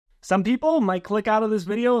Some people might click out of this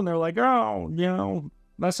video and they're like, oh,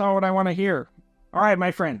 that's not what I want to hear. All right,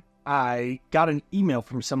 my friend, I got an email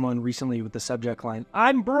from someone recently with the subject line,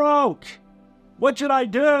 I'm broke. What should I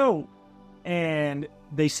do? And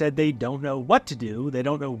they said they don't know what to do. They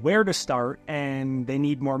don't know where to start and they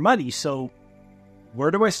need more money. So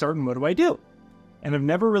where do I start and what do I do? And I've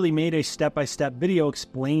never really made a step-by-step video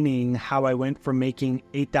explaining how I went from making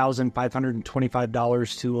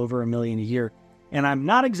 $8,525 to over $1 million a year. And I'm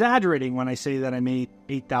not exaggerating when I say that I made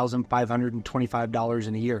 $8,525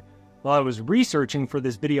 in a year. While I was researching for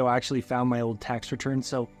this video, I actually found my old tax returns,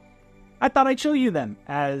 so I thought I'd show you them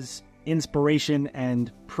as inspiration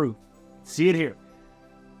and proof. See it here.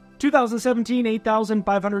 2017,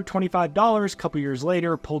 $8,525. A couple years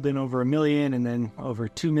later, pulled in over $1 million and then over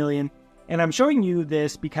 $2 million. And I'm showing you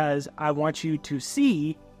this because I want you to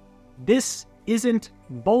see this isn't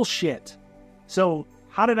bullshit. So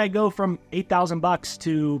how did I go from $8,000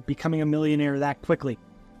 to becoming a millionaire that quickly?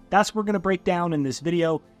 That's what we're going to break down in this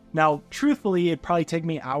video. Now, truthfully, it'd probably take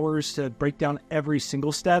me hours to break down every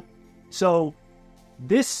single step. So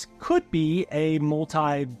this could be a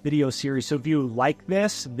multi-video series. So if you like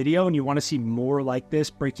this video and you want to see more like this,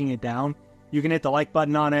 breaking it down, you can hit the like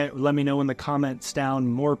button on it. Let me know in the comments down,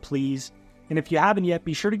 more please. And if you haven't yet,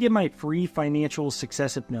 be sure to get my free financial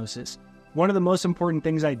success hypnosis. One of the most important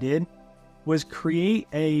things I did was create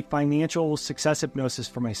a financial success hypnosis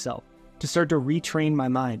for myself to start to retrain my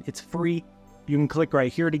mind. It's free. You can click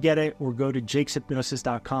right here to get it or go to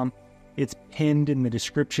jakeshypnosis.com. It's pinned in the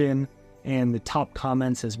description and the top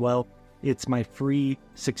comments as well. It's my free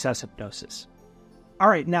success hypnosis. All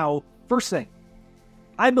right, now, first thing.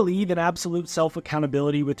 I believe in absolute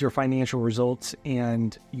self-accountability with your financial results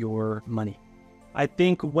and your money. I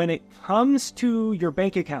think when it comes to your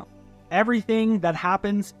bank account, everything that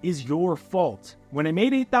happens is your fault. When I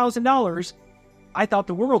made $8,000, I thought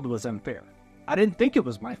the world was unfair. I didn't think it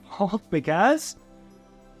was my fault because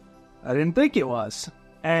I didn't think it was.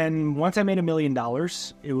 And once I made $1 million,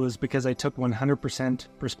 it was because I took 100%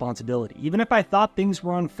 responsibility. Even if I thought things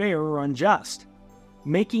were unfair or unjust.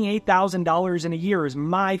 Making $8,000 in a year is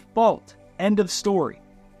my fault. End of story.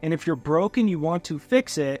 And if you're broke and you want to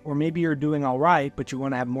fix it, or maybe you're doing all right, but you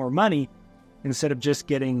want to have more money instead of just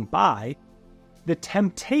getting by, the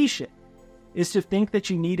temptation is to think that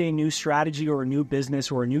you need a new strategy or a new business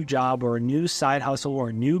or a new job or a new side hustle or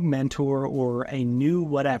a new mentor or a new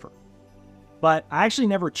whatever. But I actually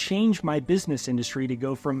never changed my business industry to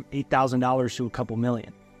go from $8,000 to a couple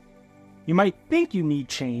million. You might think you need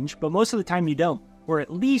change, but most of the time you don't. Or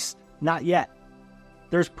at least not yet.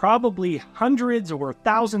 There's probably hundreds or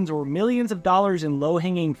thousands or millions of dollars in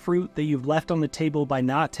low-hanging fruit that you've left on the table by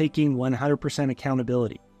not taking 100%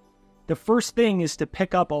 accountability. The first thing is to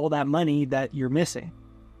pick up all that money that you're missing.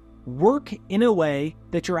 Work in a way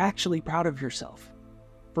that you're actually proud of yourself.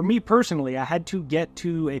 For me personally, I had to get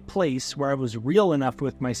to a place where I was real enough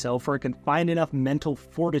with myself where I could find enough mental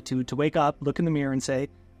fortitude to wake up, look in the mirror and say,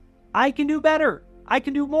 I can do better. I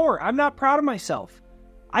can do more. I'm not proud of myself.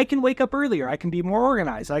 I can wake up earlier. I can be more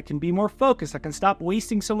organized. I can be more focused. I can stop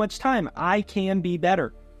wasting so much time. I can be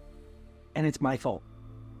better. And it's my fault.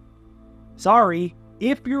 Sorry,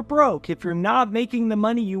 if you're broke, if you're not making the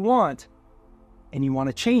money you want, and you want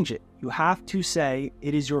to change it, you have to say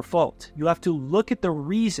it is your fault. You have to look at the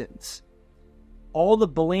reasons, all the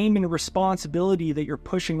blame and responsibility that you're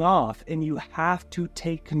pushing off, and you have to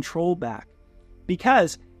take control back.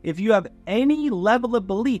 Because if you have any level of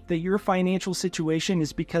belief that your financial situation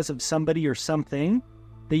is because of somebody or something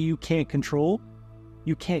that you can't control,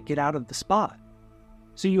 you can't get out of the spot.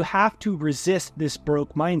 So you have to resist this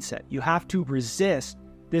broke mindset. You have to resist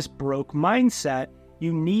this broke mindset.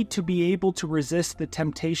 You need to be able to resist the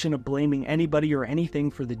temptation of blaming anybody or anything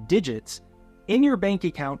for the digits in your bank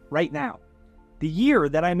account right now. The year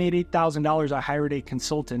that I made $8,000, I hired a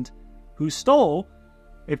consultant who stole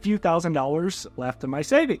a few $1,000s left in my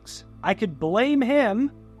savings. I could blame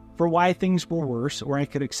him for why things were worse, or I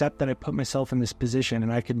could accept that I put myself in this position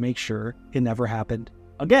and I could make sure it never happened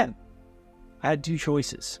again. I had two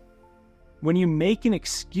choices. When you make an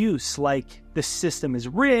excuse like the system is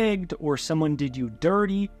rigged or someone did you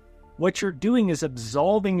dirty, what you're doing is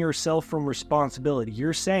absolving yourself from responsibility.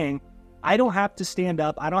 You're saying, I don't have to stand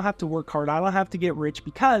up, I don't have to work hard, I don't have to get rich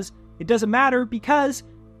because it doesn't matter because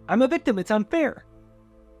I'm a victim, it's unfair.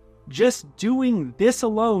 Just doing this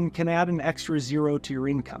alone can add an extra zero to your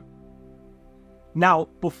income. Now,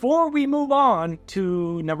 before we move on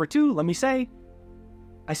to number 2, let me say,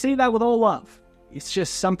 I say that with all love. It's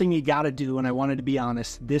just something you gotta do, and I wanted to be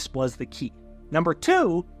honest, this was the key. Number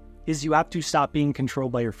 2 is you have to stop being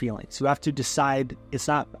controlled by your feelings. You have to decide it's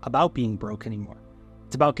not about being broke anymore.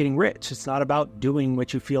 It's about getting rich. It's not about doing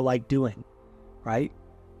what you feel like doing, right?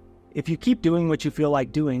 If you keep doing what you feel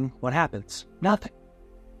like doing, what happens? Nothing.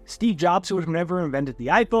 Steve Jobs would have never invented the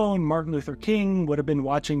iPhone. Martin Luther King would have been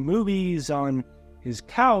watching movies on his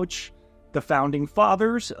couch. The founding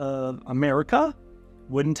fathers of America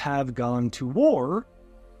wouldn't have gone to war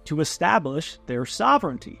to establish their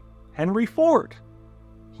sovereignty. Henry Ford,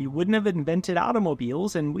 he wouldn't have invented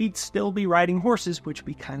automobiles, and we'd still be riding horses, which would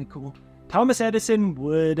be kind of cool. Thomas Edison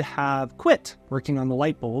would have quit working on the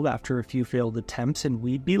light bulb after a few failed attempts, and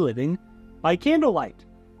we'd be living by candlelight.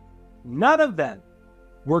 None of them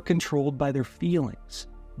were controlled by their feelings.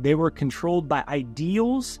 They were controlled by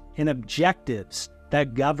ideals and objectives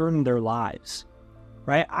that governed their lives,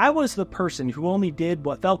 right? I was the person who only did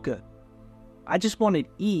what felt good. I just wanted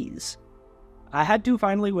ease. I had to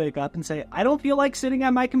finally wake up and say, I don't feel like sitting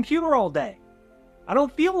at my computer all day. I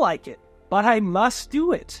don't feel like it, but I must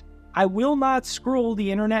do it. I will not scroll the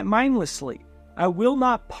internet mindlessly. I will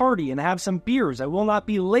not party and have some beers. I will not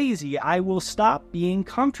be lazy. I will stop being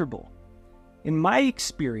comfortable. In my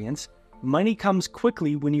experience, money comes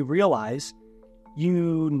quickly when you realize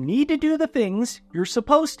you need to do the things you're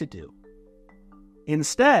supposed to do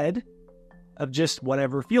instead of just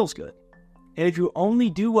whatever feels good. And if you only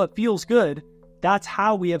do what feels good, that's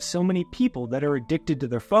how we have so many people that are addicted to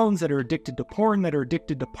their phones, that are addicted to porn, that are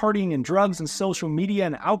addicted to partying and drugs and social media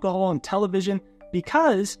and alcohol and television,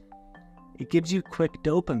 because it gives you quick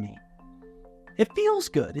dopamine. It feels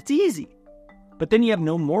good. It's easy. But then you have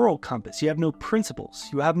no moral compass. You have no principles.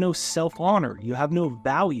 You have no self-honor. You have no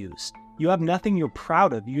values. You have nothing you're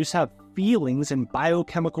proud of. You just have feelings and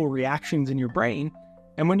biochemical reactions in your brain.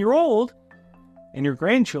 And when you're old and your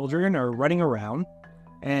grandchildren are running around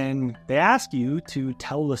and they ask you to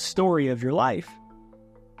tell the story of your life,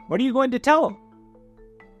 what are you going to tell them?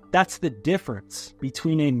 That's the difference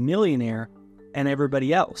between a millionaire and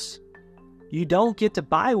everybody else. You don't get to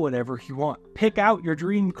buy whatever you want. Pick out your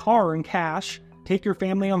dream car in cash, take your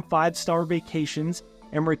family on 5-star vacations,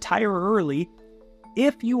 and retire early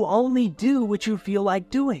if you only do what you feel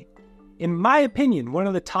like doing. In my opinion, one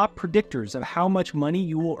of the top predictors of how much money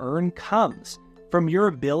you will earn comes from your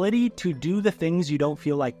ability to do the things you don't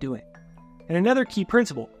feel like doing. And another key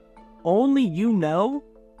principle, only you know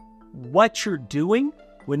what you're doing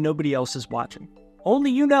when nobody else is watching.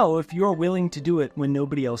 Only you know if you're willing to do it when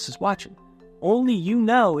nobody else is watching. Only you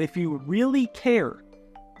know if you really care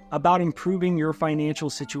about improving your financial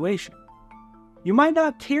situation. You might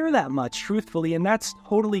not care that much, truthfully, and that's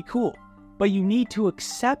totally cool, but you need to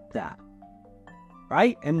accept that,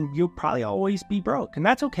 right? And you'll probably always be broke, and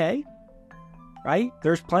that's okay. Right?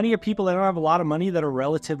 There's plenty of people that don't have a lot of money that are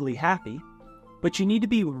relatively happy, but you need to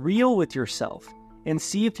be real with yourself and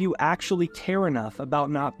see if you actually care enough about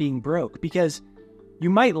not being broke, because you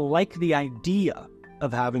might like the idea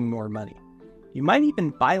of having more money. You might even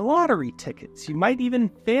buy lottery tickets. You might even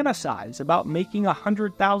fantasize about making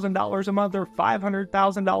 $100,000 a month or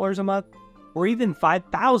 $500,000 a month or even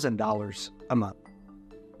 $5,000 a month.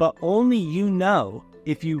 But only you know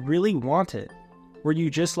if you really want it, or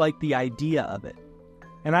you just like the idea of it.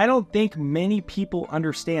 And I don't think many people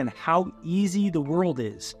understand how easy the world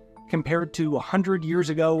is compared to 100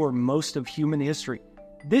 years ago or most of human history.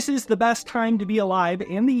 This is the best time to be alive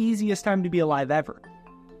and the easiest time to be alive ever.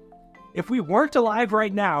 If we weren't alive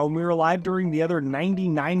right now and we were alive during the other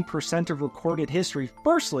 99% of recorded history,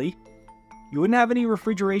 firstly, you wouldn't have any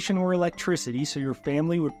refrigeration or electricity, so your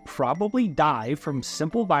family would probably die from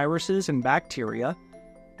simple viruses and bacteria.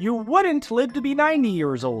 You wouldn't live to be 90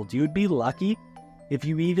 years old. You'd be lucky if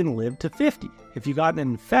you even lived to 50. If you got an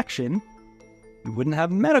infection, you wouldn't have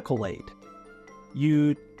medical aid.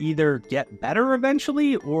 You'd either get better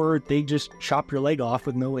eventually, or they just chop your leg off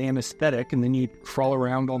with no anesthetic, and then you'd crawl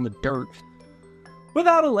around on the dirt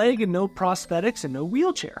without a leg and no prosthetics and no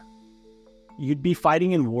wheelchair. You'd be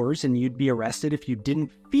fighting in wars, and you'd be arrested if you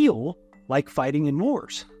didn't feel like fighting in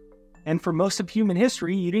wars. And for most of human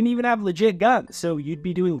history, you didn't even have legit guns, so you'd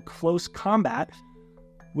be doing close combat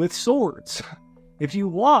with swords. If you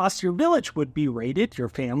lost, your village would be raided, your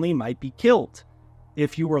family might be killed.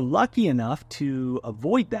 If you were lucky enough to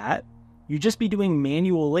avoid that, you'd just be doing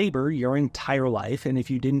manual labor your entire life, and if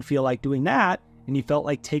you didn't feel like doing that, and you felt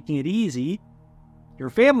like taking it easy, your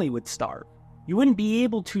family would starve. You wouldn't be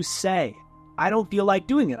able to say, I don't feel like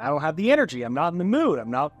doing it, I don't have the energy, I'm not in the mood, I'm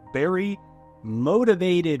not very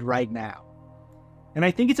motivated right now. And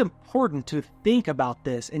I think it's important to think about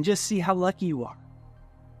this and just see how lucky you are.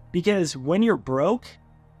 Because when you're broke,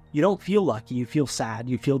 you don't feel lucky, you feel sad,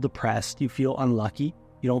 you feel depressed, you feel unlucky,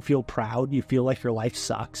 you don't feel proud, you feel like your life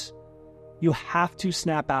sucks. You have to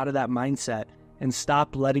snap out of that mindset and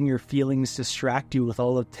stop letting your feelings distract you with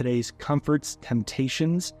all of today's comforts,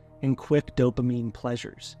 temptations, and quick dopamine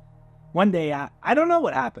pleasures. One day, I don't know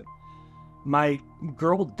what happened. My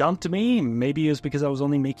girl dumped me. Maybe it was because I was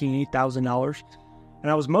only making $8,000.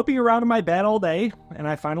 And I was moping around in my bed all day. And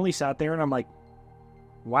I finally sat there and I'm like,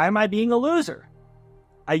 why am I being a loser?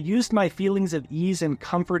 I used my feelings of ease and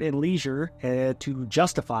comfort and leisure to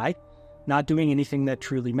justify not doing anything that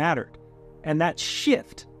truly mattered. And that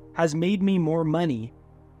shift has made me more money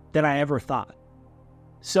than I ever thought.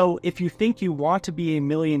 So if you think you want to be a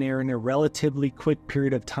millionaire in a relatively quick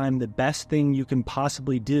period of time, the best thing you can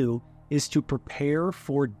possibly do is to prepare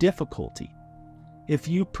for difficulty. If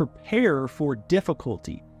you prepare for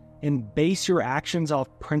difficulty and base your actions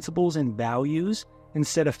off principles and values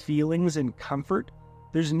instead of feelings and comfort,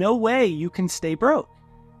 there's no way you can stay broke.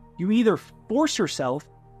 You either force yourself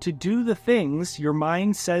to do the things your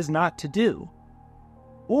mind says not to do,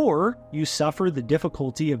 or you suffer the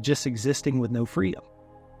difficulty of just existing with no freedom.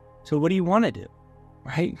 So what do you want to do,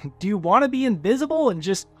 right? Do you want to be invisible and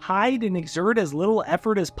just hide and exert as little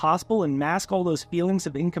effort as possible and mask all those feelings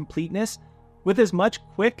of incompleteness with as much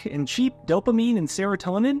quick and cheap dopamine and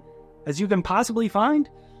serotonin as you can possibly find?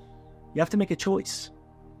 You have to make a choice.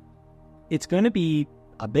 It's going to be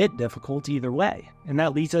a bit difficult either way. And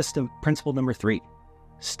that leads us to principle number 3.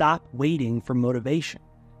 Stop waiting for motivation.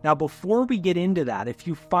 Now, before we get into that, if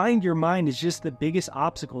you find your mind is just the biggest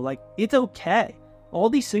obstacle, like, it's okay. All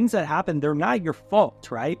these things that happen, they're not your fault,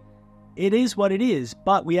 right? It is what it is,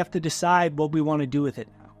 but we have to decide what we want to do with it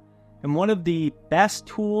now. And one of the best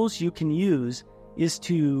tools you can use is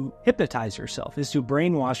to hypnotize yourself, is to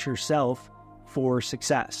brainwash yourself for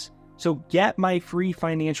success. So get my free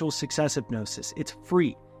financial success hypnosis. It's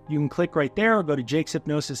free. You can click right there or go to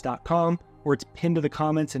jakeshypnosis.com, or it's pinned to the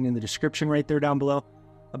comments and in the description right there down below.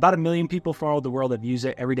 About 1 million people from all over the world have used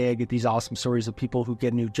it. Every day I get these awesome stories of people who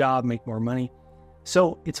get a new job, make more money.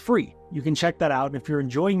 So it's free. You can check that out. And if you're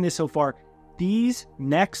enjoying this so far, these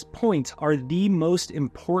next points are the most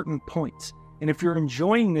important points. And if you're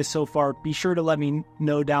enjoying this so far, be sure to let me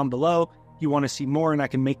know down below you want to see more, and I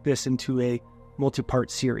can make this into a multi-part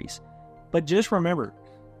series. But just remember,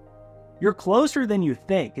 you're closer than you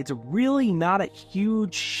think. It's really not a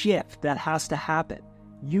huge shift that has to happen.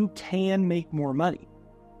 You can make more money.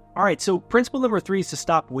 All right, so principle number 3 is to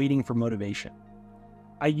stop waiting for motivation.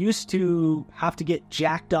 I used to have to get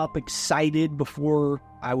jacked up, excited before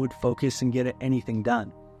I would focus and get anything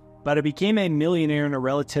done. But I became a millionaire in a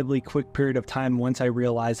relatively quick period of time once I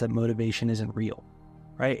realized that motivation isn't real,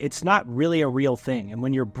 right? It's not really a real thing. And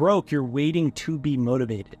when you're broke, you're waiting to be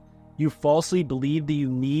motivated. You falsely believe that you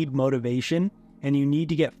need motivation and you need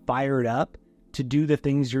to get fired up to do the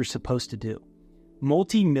things you're supposed to do.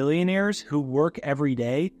 Multi-millionaires who work every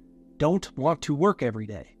day don't want to work every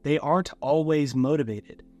day. They aren't always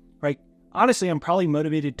motivated, right? Honestly, I'm probably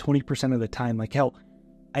motivated 20% of the time. Like, hell,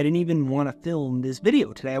 I didn't even want to film this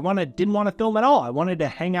video today. Didn't want to film at all. I wanted to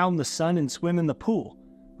hang out in the sun and swim in the pool,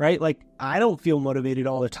 right? Like, I don't feel motivated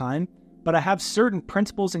all the time, but I have certain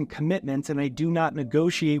principles and commitments, and I do not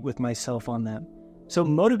negotiate with myself on them. So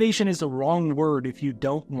motivation is the wrong word if you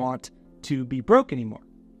don't want to be broke anymore.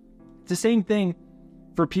 It's the same thing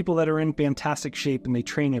for people that are in fantastic shape and they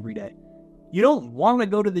train every day. You don't want to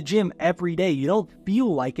go to the gym every day. You don't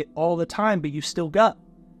feel like it all the time, but you still go.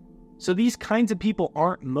 So these kinds of people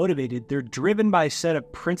aren't motivated. They're driven by a set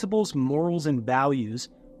of principles, morals, and values,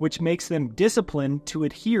 which makes them disciplined to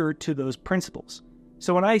adhere to those principles.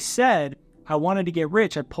 So when I said I wanted to get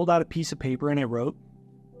rich, I pulled out a piece of paper and I wrote,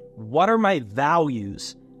 what are my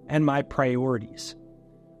values and my priorities?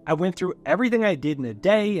 I went through everything I did in a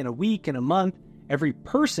day, in a week, in a month, every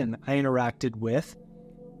person I interacted with,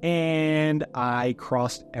 and I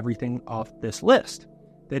crossed everything off this list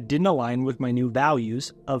that didn't align with my new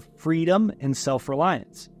values of freedom and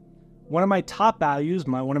self-reliance. One of my top values,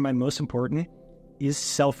 one of my most important, is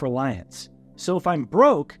self-reliance. So if I'm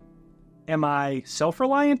broke, am I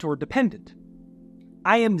self-reliant or dependent?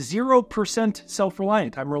 I am 0%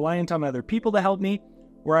 self-reliant. I'm reliant on other people to help me,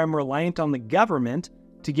 or I'm reliant on the government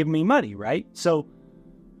to give me money, right? So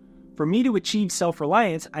for me to achieve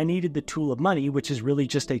self-reliance, I needed the tool of money, which is really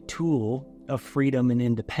just a tool of freedom and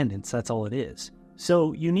independence. That's all it is.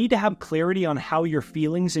 So you need to have clarity on how your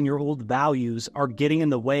feelings and your old values are getting in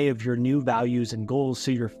the way of your new values and goals,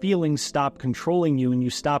 so your feelings stop controlling you and you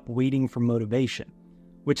stop waiting for motivation,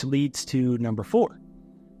 which leads to number 4.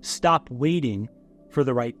 Stop waiting for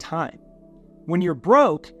the right time. When you're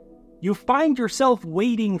broke, you find yourself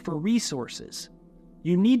waiting for resources.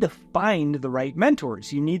 You need to find the right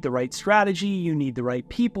mentors. You need the right strategy. You need the right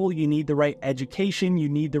people. You need the right education. You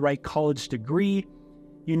need the right college degree.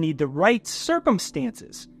 You need the right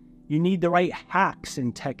circumstances. You need the right hacks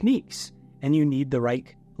and techniques. And you need the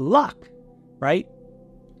right luck, right?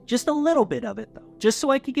 Just a little bit of it, though, just so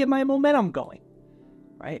I could get my momentum going,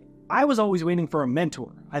 right? I was always waiting for a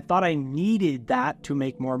mentor. I thought I needed that to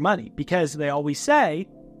make more money because they always say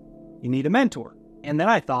you need a mentor. And then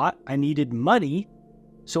I thought I needed money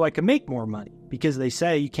so I could make more money because they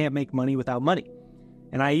say you can't make money without money.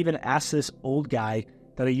 And I even asked this old guy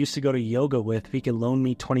that I used to go to yoga with if he could loan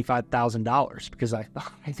me $25,000 because I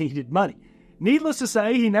thought I needed money. Needless to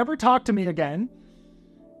say, he never talked to me again.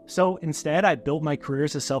 So instead, I built my career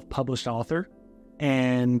as a self-published author.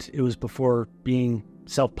 And it was before being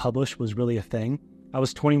self-published was really a thing. I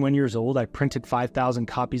was 21 years old. I printed 5,000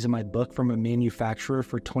 copies of my book from a manufacturer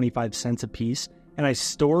for 25 cents a piece. And I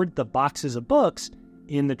stored the boxes of books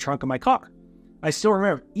in the trunk of my car. I still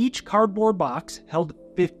remember each cardboard box held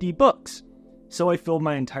 50 books. So I filled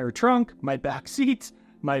my entire trunk, my back seats,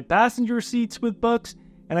 my passenger seats with books,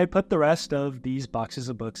 and I put the rest of these boxes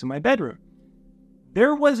of books in my bedroom.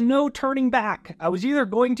 There was no turning back. I was either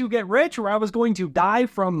going to get rich or I was going to die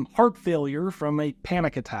from heart failure from a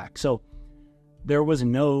panic attack. So there was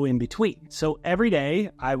no in between. So every day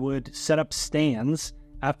I would set up stands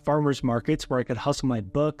at farmers markets where I could hustle my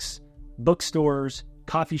books, bookstores,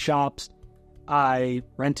 coffee shops. I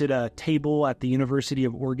rented a table at the University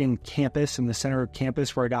of Oregon campus in the center of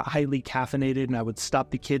campus where I got highly caffeinated, and I would stop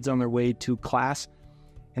the kids on their way to class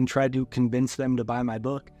and try to convince them to buy my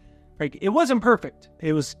book. Like, it wasn't perfect.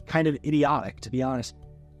 It was kind of idiotic, to be honest,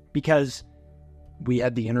 because we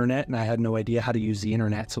had the internet and I had no idea how to use the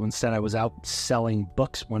internet. So instead I was out selling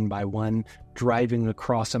books one by one, driving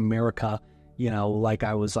across America, like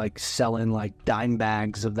I was like selling like dime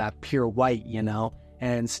bags of that pure white, And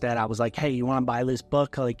instead I was like, hey, you want to buy this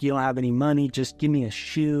book? Like, you don't have any money, just give me a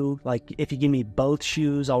shoe. Like, if you give me both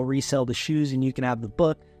shoes, I'll resell the shoes and you can have the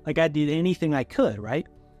book. Like, I did anything I could, right?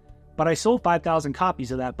 But I sold 5,000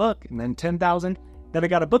 copies of that book, and then 10,000. Then I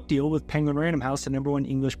got a book deal with Penguin Random House, the #1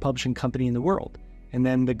 English publishing company in the world. And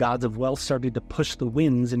then the gods of wealth started to push the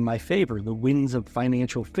winds in my favor. The winds of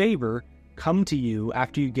financial favor come to you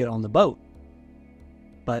after you get on the boat.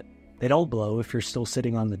 But they don't blow if you're still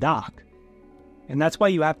sitting on the dock. And that's why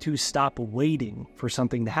you have to stop waiting for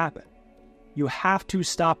something to happen. You have to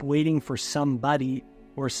stop waiting for somebody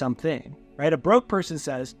or something, right? A broke person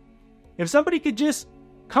says, if somebody could just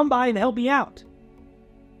come by and help me out.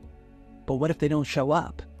 But what if they don't show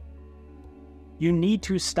up? You need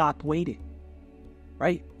to stop waiting,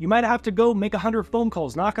 right? You might have to go make 100 phone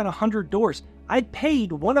calls, knock on 100 doors. I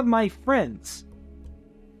paid one of my friends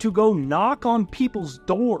to go knock on people's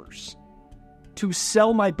doors to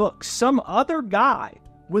sell my book. Some other guy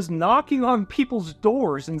was knocking on people's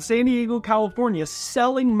doors in San Diego, California,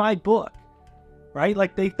 selling my book, right?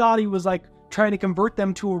 Like, they thought he was like trying to convert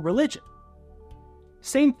them to a religion.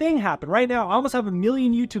 Same thing happened. Right now, I almost have 1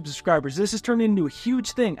 million YouTube subscribers. This has turned into a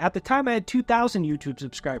huge thing. At the time, I had 2,000 YouTube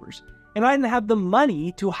subscribers, and I didn't have the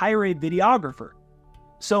money to hire a videographer.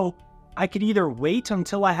 So I could either wait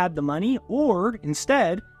until I had the money, or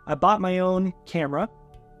instead, I bought my own camera.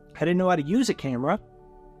 I didn't know how to use a camera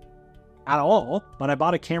at all, but I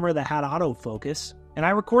bought a camera that had autofocus, and I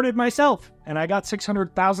recorded myself, and I got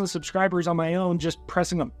 600,000 subscribers on my own just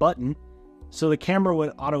pressing a button. So the camera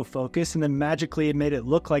would autofocus, and then magically it made it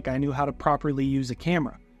look like I knew how to properly use a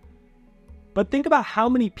camera. But think about how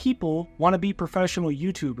many people want to be professional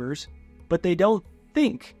YouTubers, but they don't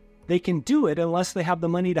think they can do it unless they have the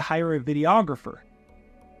money to hire a videographer,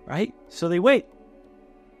 right? So they wait.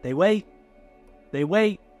 They wait. They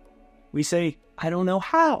wait. We say, I don't know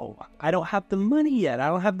how. I don't have the money yet. I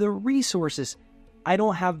don't have the resources. I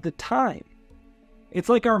don't have the time. It's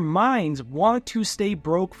like our minds want to stay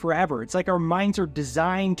broke forever. It's like our minds are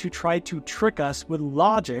designed to try to trick us with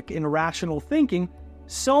logic and rational thinking,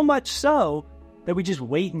 so much so that we just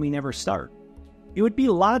wait and we never start. It would be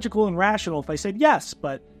logical and rational if I said, yes,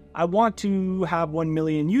 but I want to have 1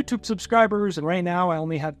 million YouTube subscribers, and right now I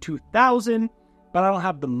only have 2,000, but I don't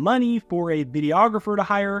have the money for a videographer to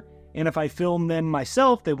hire, and if I film them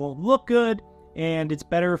myself, they won't look good, and it's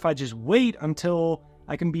better if I just wait until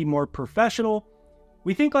I can be more professional.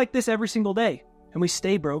 We think like this every single day, and we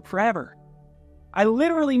stay broke forever. I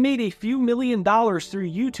literally made a few $1 million through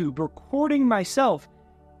YouTube recording myself,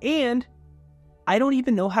 and I don't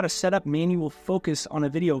even know how to set up manual focus on a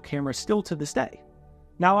video camera still to this day.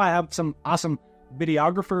 Now I have some awesome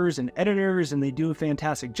videographers and editors, and they do a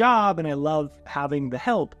fantastic job, and I love having the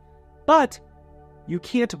help, but you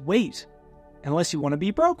can't wait unless you want to be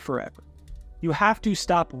broke forever. You have to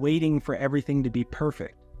stop waiting for everything to be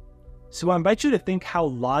perfect. So I invite you to think how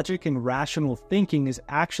logic and rational thinking is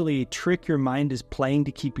actually a trick your mind is playing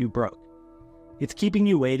to keep you broke. It's keeping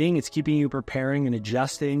you waiting, it's keeping you preparing and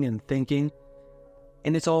adjusting and thinking,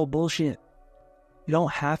 and it's all bullshit. You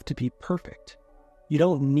don't have to be perfect. You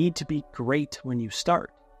don't need to be great when you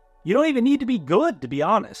start. You don't even need to be good, to be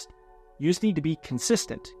honest. You just need to be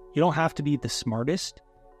consistent. You don't have to be the smartest.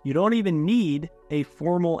 You don't even need a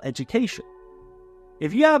formal education.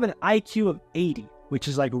 If you have an IQ of 80, which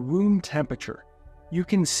is like room temperature, you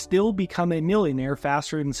can still become a millionaire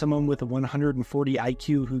faster than someone with a 140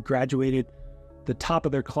 IQ who graduated the top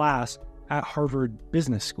of their class at Harvard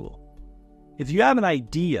Business School. If you have an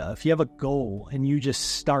idea, if you have a goal and you just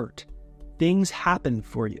start, things happen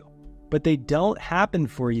for you. But they don't happen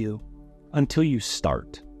for you until you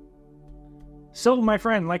start. So, my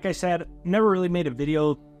friend, like I said, never really made a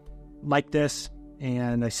video like this,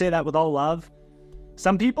 and I say that with all love.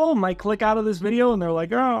 Some people might click out of this video and they're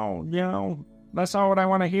like, oh, that's not what I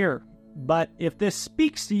want to hear. But if this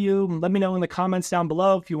speaks to you, let me know in the comments down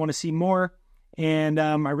below if you want to see more. And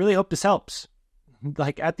I really hope this helps.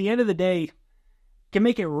 Like, at the end of the day, you can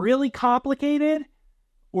make it really complicated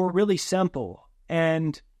or really simple.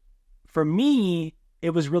 And for me,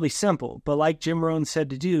 it was really simple. But like Jim Rohn said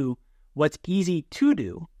to do, what's easy to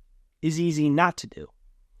do is easy not to do.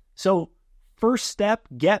 So first step,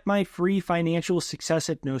 get my free financial success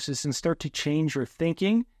hypnosis and start to change your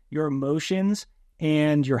thinking, your emotions,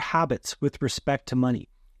 and your habits with respect to money.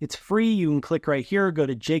 It's free. You can click right here. Go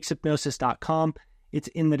to jakeshypnosis.com. It's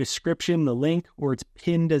in the description, the link, or it's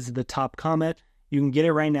pinned as the top comment. You can get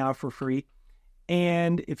it right now for free.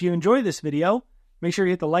 And if you enjoy this video, make sure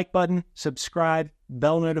you hit the like button, subscribe,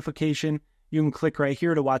 bell notification. You can click right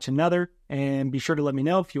here to watch another, and be sure to let me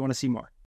know if you want to see more.